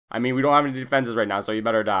I mean, we don't have any defenses right now, so you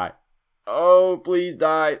better die. Oh, please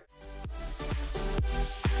die.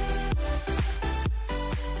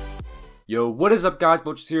 Yo, what is up guys,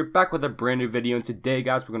 Boltrix here, back with a brand new video, and today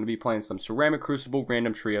guys, we're going to be playing some Ceramic Crucible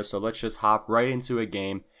Random Trio, so let's just hop right into a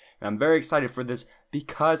game. And I'm very excited for this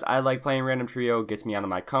because I like playing Random Trio. It gets me out of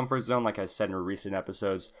my comfort zone, like I said in recent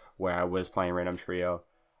episodes where I was playing Random Trio.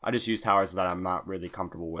 I just use towers that I'm not really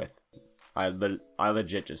comfortable with. I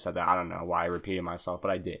legit just said that. I don't know why I repeated myself,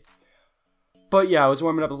 but I did. But yeah, I was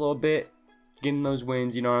warming up a little bit, getting those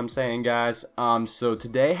wins, you know what I'm saying guys. So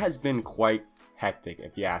today has been quite hectic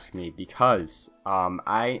if you ask me, because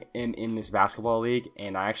I am in this basketball league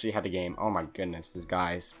and I actually had a game. Oh my goodness, this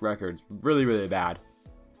guy's record's really bad,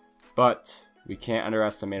 but we can't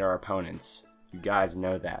underestimate our opponents. You guys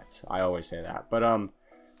know that. I always say that. But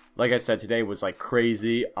like I said, today was like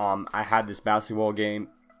crazy. I had this basketball game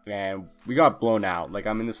and we got blown out. Like,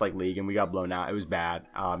 I'm in this like league and we got blown out. It was bad.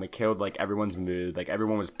 It killed like everyone's mood. Like,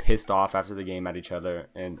 everyone was pissed off after the game at each other,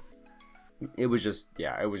 and it was just,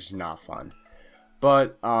 yeah, it was just not fun.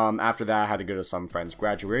 But after that, I had to go to some friends'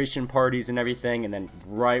 graduation parties and everything. And then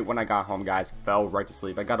right when I got home, guys, fell right to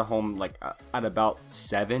sleep. I got home like at about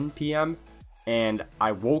 7 p.m. and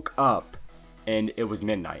I woke up and it was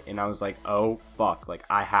midnight. And I was like, oh, fuck. Like,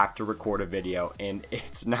 I have to record a video. And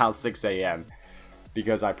it's now 6 a.m.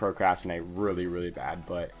 because I procrastinate really bad.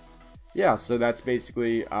 But yeah, so that's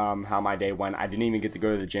basically how my day went. I didn't even get to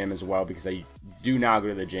go to the gym as well because I do now go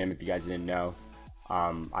to the gym, if you guys didn't know.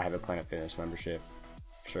 I have a Planet Fitness membership.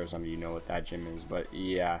 I'm sure some of you know what that gym is, but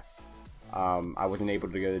yeah, I wasn't able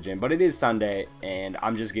to go to the gym, but it is Sunday and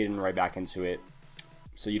I'm just getting right back into it,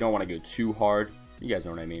 so you don't want to go too hard. You guys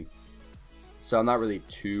know what I mean. So I'm not really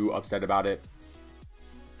too upset about it.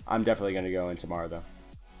 I'm definitely going to go in tomorrow though.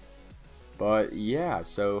 But yeah,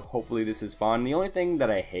 so hopefully this is fun. The only thing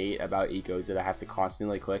that I hate about Eco is that I have to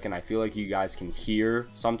constantly click, and I feel like you guys can hear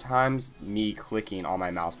sometimes me clicking on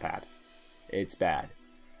my mouse pad. It's bad.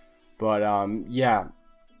 But yeah,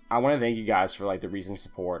 I want to thank you guys for like the recent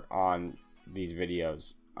support on these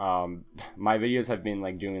videos. My videos have been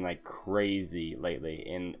like doing like crazy lately,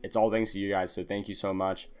 and it's all thanks to you guys, so thank you so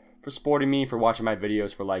much for supporting me, for watching my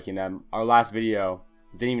videos, for liking them. Our last video,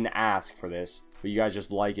 didn't even ask for this, but you guys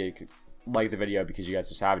just like the video because you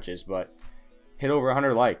guys are savages, but hit over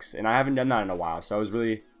 100 likes, and I haven't done that in a while, so I was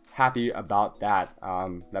really happy about that.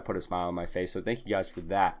 That put a smile on my face, so thank you guys for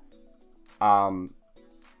that.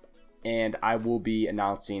 And I will be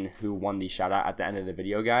announcing who won the shout out at the end of the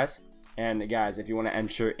video, guys. And guys, if you want to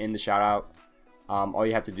enter in the shout out, all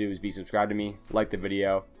you have to do is be subscribed to me, like the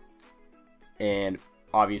video, and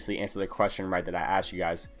obviously answer the question right that I asked you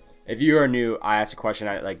guys. If you are new, I ask a question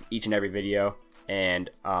at like each and every video, and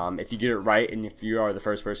if you get it right, and if you are the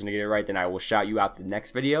first person to get it right, then I will shout you out the next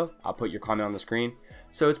video. I'll put your comment on the screen,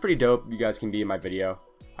 so it's pretty dope. You guys can be in my video.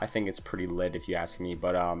 I think it's pretty lit if you ask me,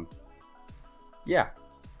 but yeah.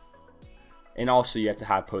 And also, you have to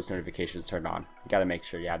have post notifications turned on. You gotta make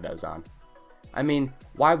sure you have those on. I mean,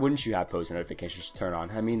 why wouldn't you have post notifications turned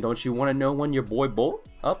on? I mean, don't you want to know when your boy Bolt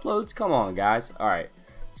uploads? Come on, guys. Alright,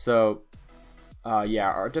 so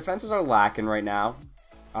yeah, our defenses are lacking right now.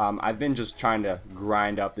 I've been just trying to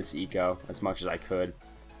grind up this eco as much as I could.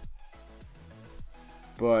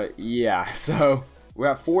 But yeah, so we're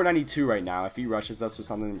at 492 right now. If he rushes us with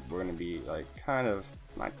something, we're gonna be like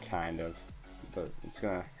not kind of, but it's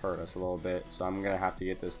gonna hurt us a little bit, so I'm gonna have to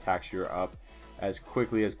get this texture up as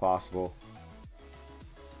quickly as possible.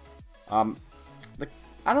 I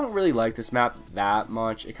don't really like this map that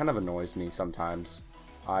much. It kind of annoys me sometimes.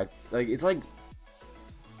 It's like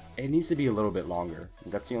it needs to be a little bit longer.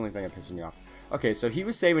 That's the only thing that pisses me off. Okay, so he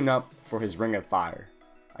was saving up for his Ring of Fire.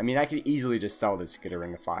 I mean, I could easily just sell this to get a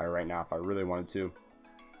Ring of Fire right now if I really wanted to,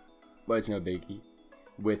 but it's no biggie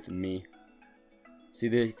with me. See,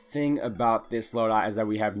 the thing about this loadout is that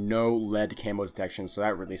we have no lead camo detection, so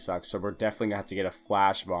that really sucks. So we're definitely gonna have to get a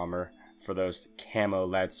flash bomber for those camo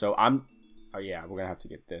lead. So oh yeah, we're gonna have to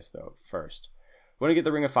get this though first. We're gonna get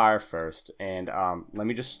the Ring of Fire first, and let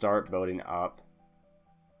me just start building up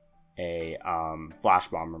a flash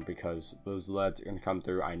bomber because those leads are gonna come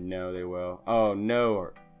through. I know they will. Oh no,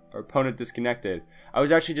 our opponent disconnected. I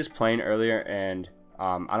was actually just playing earlier, and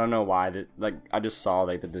I don't know why that, like, I just saw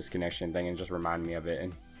like the disconnection thing and it just reminded me of it,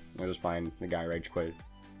 and I was playing, the guy rage quit.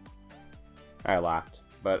 I laughed,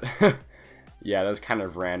 but yeah, that was kind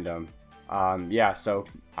of random. Yeah, so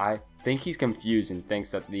I think he's confused and thinks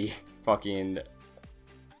that the fucking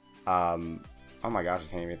oh my gosh,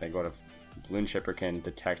 I can't even think what a balloon shipper can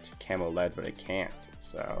detect camo leads, but it can't.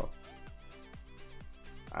 So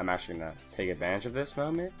I'm actually gonna take advantage of this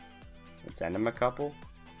moment and send him a couple,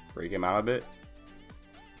 freak him out a bit.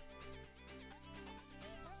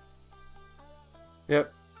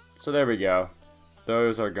 Yep. So there we go.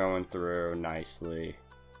 Those are going through nicely.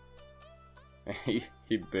 He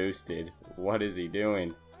boosted. What is he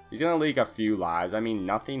doing? He's gonna leak a few lives. I mean,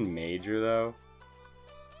 nothing major though.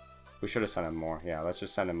 We should have sent him more. Yeah, let's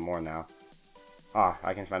just send him more now. Ah,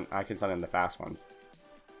 I can send him the fast ones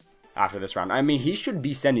after this round. I mean, he should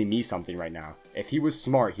be sending me something right now. If he was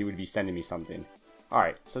smart, he would be sending me something.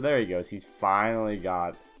 Alright, so there he goes. He's finally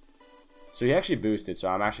got... So he actually boosted, so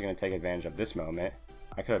I'm actually going to take advantage of this moment.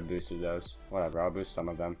 I could have boosted those. Whatever, I'll boost some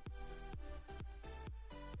of them.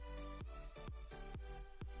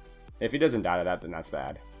 If he doesn't die to that, then that's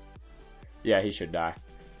bad. Yeah, he should die.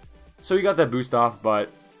 So we got that boost off, but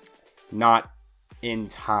not in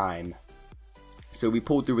time. So we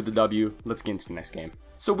pulled through with the W. Let's get into the next game.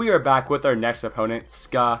 So we are back with our next opponent,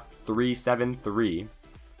 Ska373.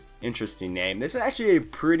 Interesting name. This is actually a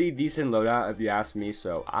pretty decent loadout if you ask me,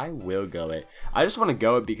 so I will go it. I just want to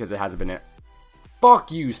go it because it hasn't been it.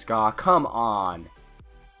 Fuck you, Ska. Come on.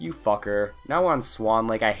 You fucker. Now we're on Swan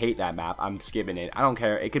Lake. I hate that map. I'm skipping it. I don't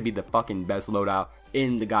care. It could be the fucking best loadout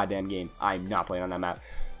in the goddamn game. I'm not playing on that map.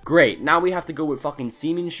 Great. Now we have to go with fucking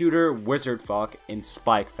Seaman Shooter, Wizard Fuck, and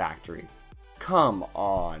Spike Factory. Come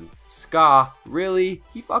on. Ska. Really?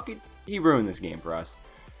 He ruined this game for us.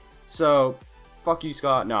 So... Fuck you,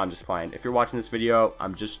 Ska. No, I'm just playing. If you're watching this video,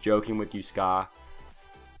 I'm just joking with you, Ska.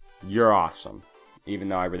 You're awesome. Even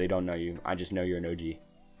though I really don't know you. I just know you're an OG.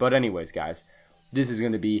 But anyways, guys. This is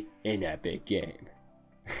going to be an epic game.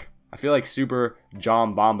 I feel like super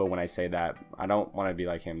John Bomba when I say that. I don't want to be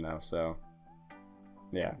like him, though. So,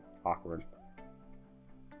 yeah. Awkward.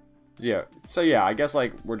 Yeah. So, yeah. I guess,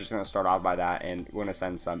 like, we're just going to start off by that. And we're going to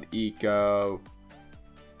send some eco.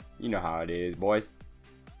 You know how it is, boys.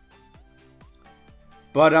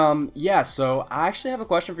 But, yeah, so I actually have a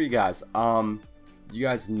question for you guys. You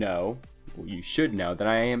guys know, well, you should know that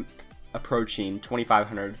I am approaching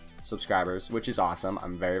 2,500 subscribers, which is awesome.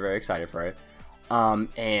 I'm very, very excited for it.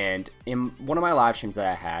 And in one of my live streams that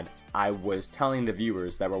I had, I was telling the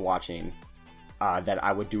viewers that were watching that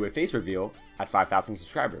I would do a face reveal at 5,000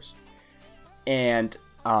 subscribers. And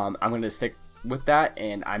I'm going to stick with that,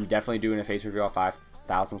 and I'm definitely doing a face reveal at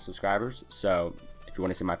 5,000 subscribers. So if you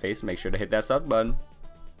want to see my face, make sure to hit that sub button.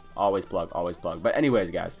 Always plug, always plug. But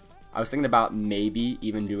anyways, guys, I was thinking about maybe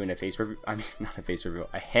even doing a face review. I mean, not a face review,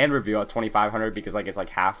 a hand review at 2,500 because like it's like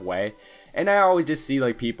halfway. And I always just see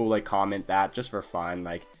like people like comment that just for fun,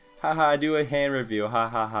 like, haha, do a hand review, ha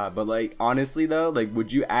ha ha. But like honestly though, like,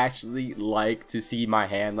 would you actually like to see my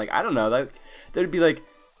hand? Like, I don't know. That'd be like,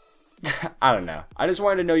 I don't know. I just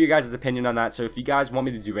wanted to know you guys' opinion on that. So if you guys want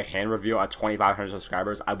me to do a hand review at 2,500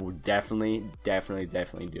 subscribers, I will definitely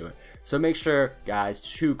do it. So make sure, guys,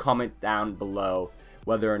 to comment down below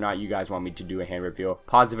whether or not you guys want me to do a hand review.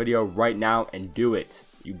 Pause the video right now and do it.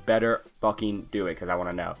 You better fucking do it because I want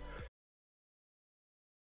to know.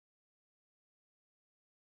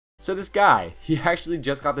 So this guy, he actually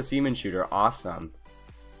just got the Seaman Shooter. Awesome.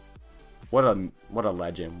 What a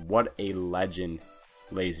legend. What a legend.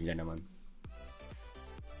 Ladies and gentlemen.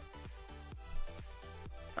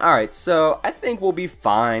 Alright, so I think we'll be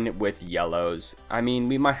fine with yellows. I mean,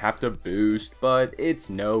 we might have to boost, but it's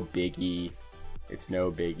no biggie. It's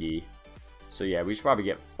no biggie. So yeah, we should probably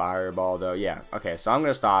get Fireball though. Yeah, okay, so I'm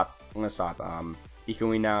gonna stop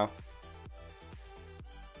ecoing now.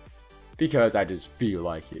 Because I just feel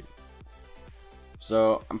like it.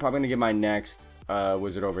 So I'm probably gonna get my next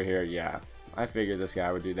wizard over here. Yeah, I figured this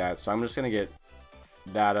guy would do that. So I'm just gonna get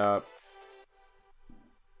that up.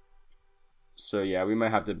 So yeah, we might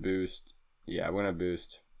have to boost. Yeah, we're gonna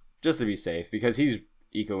boost just to be safe because he's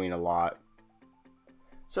ecoing a lot.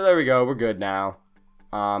 So there we go, we're good now.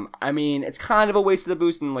 I mean, it's kind of a waste of the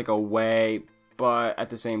boost in like a way, but at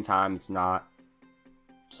the same time it's not.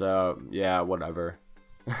 So yeah, whatever.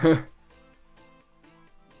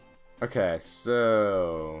 Okay,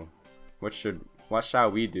 so what shall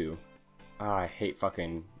we do? Oh, I hate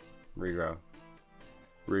fucking regrow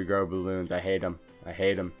balloons. I hate them. I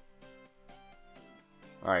hate them.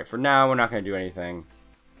 Alright, for now, we're not going to do anything.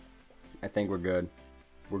 I think we're good.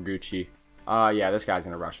 We're Gucci. Yeah, this guy's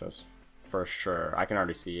going to rush us. For sure. I can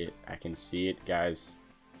already see it. I can see it, guys.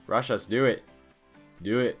 Rush us. Do it.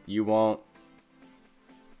 Do it. You won't.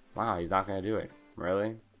 Wow, he's not going to do it.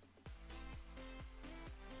 Really?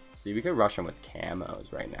 See, we could rush him with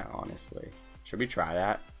camos right now, honestly. Should we try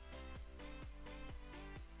that?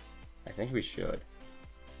 I think we should.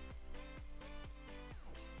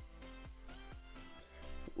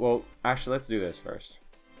 Well, actually, let's do this first.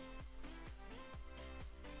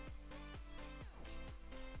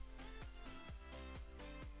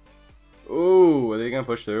 Ooh, are they gonna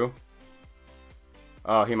push through?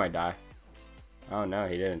 Oh, he might die. Oh no,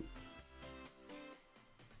 he didn't.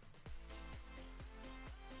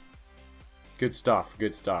 Good stuff,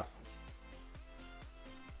 good stuff.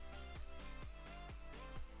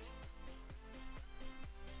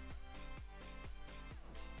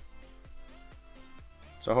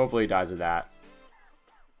 So hopefully he dies of that.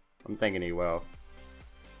 I'm thinking he will.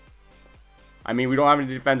 I mean, we don't have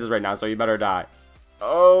any defenses right now, so you better die.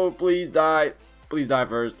 Oh, please die. Please die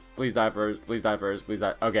first. Please die first. Please die first. Please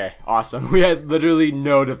die. Okay, awesome. We had literally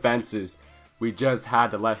no defenses. We just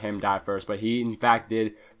had to let him die first, but he in fact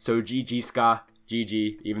did. So GG Ska.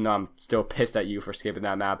 GG, even though I'm still pissed at you for skipping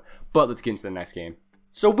that map. But let's get into the next game.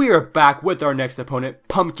 So we are back with our next opponent,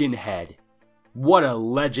 Pumpkinhead. What a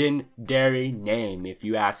legendary name, if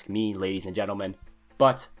you ask me, ladies and gentlemen.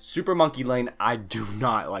 But Super Monkey Lane, I do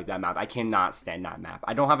not like that map. I cannot stand that map.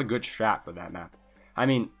 I don't have a good strat for that map. I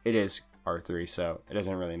mean, it is R3, so it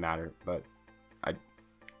doesn't really matter, but I...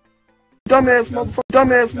 Dumbass motherfucker,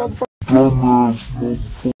 dumbass motherfucker, dumbass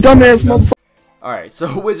motherfucker, dumbass motherfucker. Alright,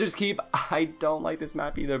 so Wizard's Keep, I don't like this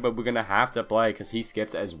map either, but we're gonna have to play because he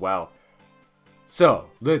skipped as well. So,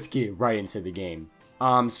 let's get right into the game.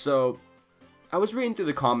 So, I was reading through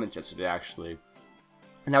the comments yesterday, actually.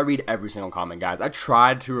 And I read every single comment, guys. I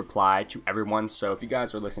tried to reply to everyone, so if you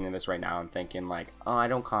guys are listening to this right now and thinking, like, oh, I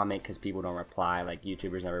don't comment because people don't reply, like,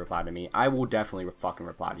 YouTubers never reply to me, I will definitely fucking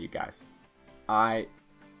reply to you guys. I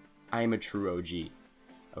am a true OG,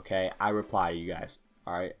 okay? I reply to you guys,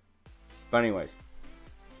 alright? But anyways,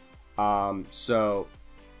 so,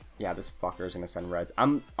 yeah, this fucker is gonna send reds.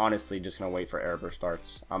 I'm honestly just gonna wait for Airburst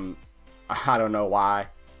starts. I don't know why.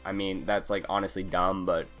 I mean, that's, like, honestly dumb,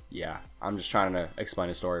 but... yeah, I'm just trying to explain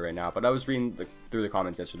a story right now. But I was reading through the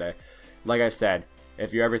comments yesterday. Like I said,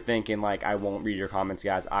 if you're ever thinking, like, I won't read your comments,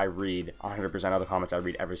 guys, I read 100% of the comments. I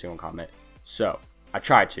read every single comment. So, I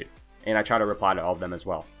try to. And I try to reply to all of them as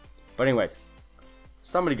well. But anyways,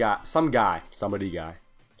 some guy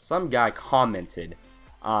commented.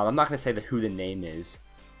 I'm not going to say who the name is,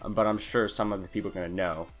 but I'm sure some of the people are going to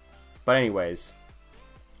know. But anyways,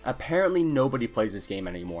 apparently nobody plays this game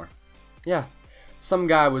anymore. Yeah. Some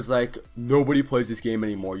guy was like, nobody plays this game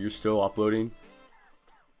anymore, you're still uploading?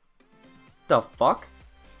 The fuck?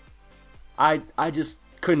 I just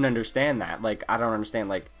couldn't understand that. Like, I don't understand,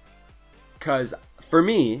 like, cause for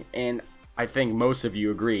me, and I think most of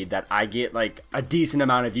you agreed that I get like a decent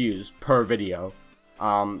amount of views per video.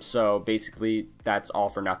 So basically that's all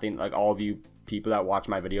for nothing. Like, all of you people that watch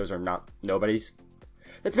my videos are not nobody's.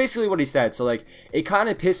 That's basically what he said. So like, it kind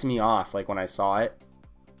of pissed me off, like, when I saw it.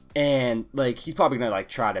 And, like, he's probably gonna, like,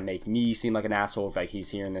 try to make me seem like an asshole if, like, he's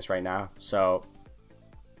hearing this right now. So,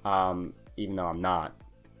 even though I'm not.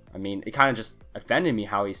 I mean, it kind of just offended me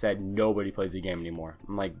how he said nobody plays the game anymore.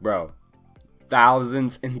 I'm like, bro,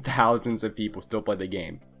 thousands and thousands of people still play the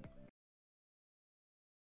game.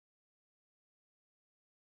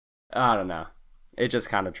 I don't know. It just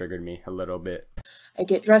kind of triggered me a little bit. I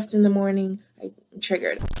get dressed in the morning, I'm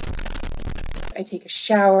triggered. I take a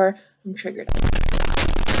shower, I'm triggered.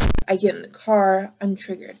 I get in the car, I'm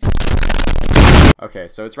triggered. Okay,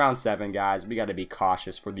 so it's round 7, guys. We gotta be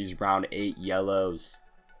cautious for these round 8 yellows.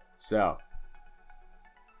 So,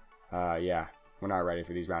 yeah. We're not ready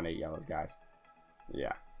for these round 8 yellows, guys.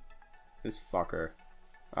 Yeah. This fucker.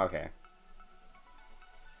 Okay.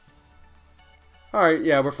 Alright,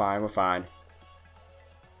 yeah, we're fine, we're fine.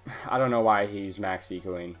 I don't know why he's max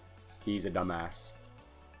ecoing. He's a dumbass.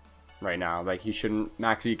 Right now. Like, he shouldn't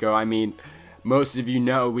max eco. I mean... most of you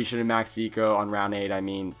know we shouldn't max eco on round 8. I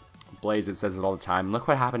mean, Blaze, it says it all the time. Look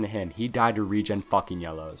what happened to him. He died to regen fucking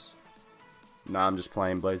yellows. Nah, I'm just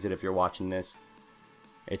playing, Blaze it. If you're watching this,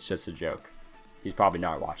 it's just a joke. He's probably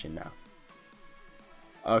not watching now.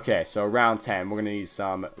 Okay, so round 10. We're going to need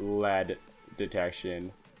some lead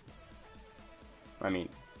detection. I mean,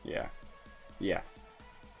 yeah. Yeah.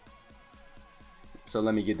 So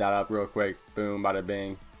let me get that up real quick. Boom, bada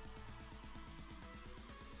bing.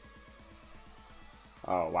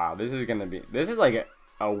 Oh, wow. This is gonna be... this is like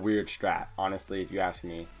a weird strat, honestly, if you ask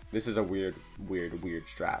me. This is a weird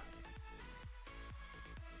strat.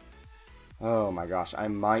 Oh my gosh, I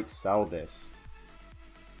might sell this.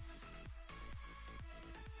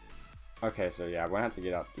 Okay, so yeah, we're gonna have to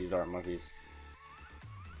get up these dart monkeys.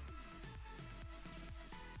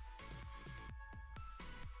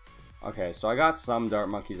 Okay, so I got some dart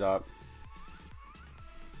monkeys up.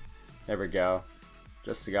 There we go.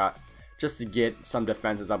 Just to get some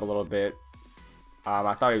defenses up a little bit.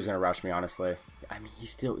 I thought he was gonna rush me, honestly. I mean,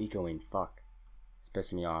 he's still ecoing. Fuck, it's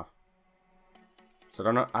pissing me off. So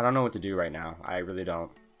I don't know what to do right now. I really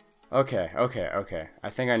don't. Okay. I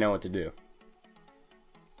think I know what to do.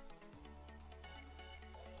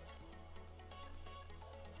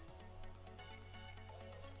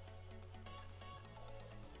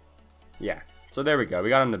 Yeah. So there we go. We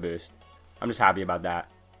got him the boost. I'm just happy about that.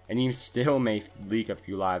 And he still may leak a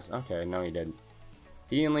few lives. Okay, no he didn't.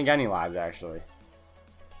 He didn't leak any lives, actually.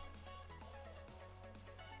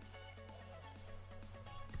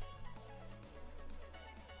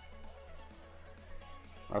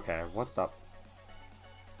 Okay, what the...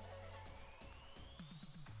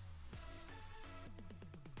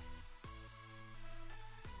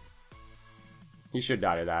 He should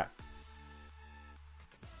die to that.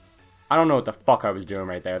 I don't know what the fuck I was doing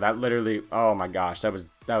right there. That literally... Oh my gosh, that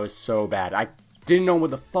was so bad. I didn't know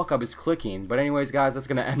what the fuck I was clicking. But anyways, guys, that's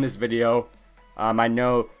gonna end this video. I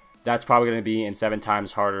know that's probably gonna be in 7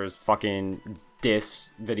 times harder fucking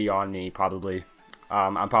diss video on me, probably.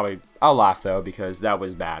 I'll laugh though, because that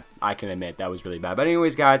was bad. I can admit that was really bad. But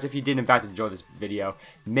anyways, guys, if you did in fact enjoy this video,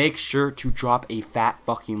 make sure to drop a fat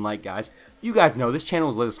fucking like, guys. You guys know this channel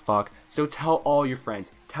is lit as fuck, so tell all your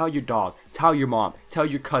friends, tell your dog, tell your mom, tell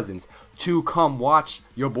your cousins to come watch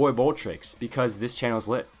your boy Boltrix, because this channel is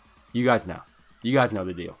lit. You guys know. You guys know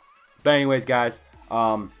the deal. But anyways, guys,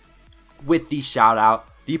 with the shout out,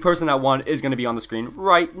 the person that won is going to be on the screen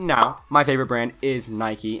right now. My favorite brand is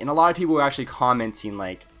Nike, and a lot of people were actually commenting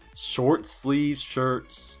like short sleeve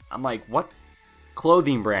shirts. I'm like, what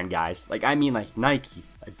clothing brand, guys? Like, I mean like Nike,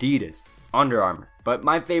 Adidas, Under Armour. But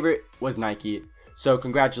my favorite was Nike. So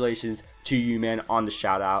congratulations to you, man, on the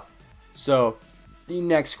shout out. So the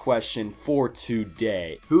next question for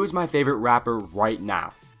today. Who is my favorite rapper right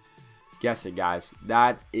now? Guess it, guys.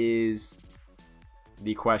 That is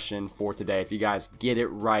the question for today. If you guys get it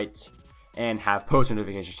right and have post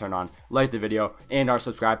notifications turned on, like the video and are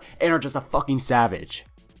subscribed and are just a fucking savage,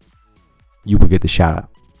 you will get the shout out.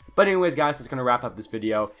 But anyways, guys, that's gonna wrap up this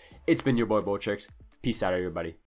video. It's been your boy Boltrix. Peace out, everybody.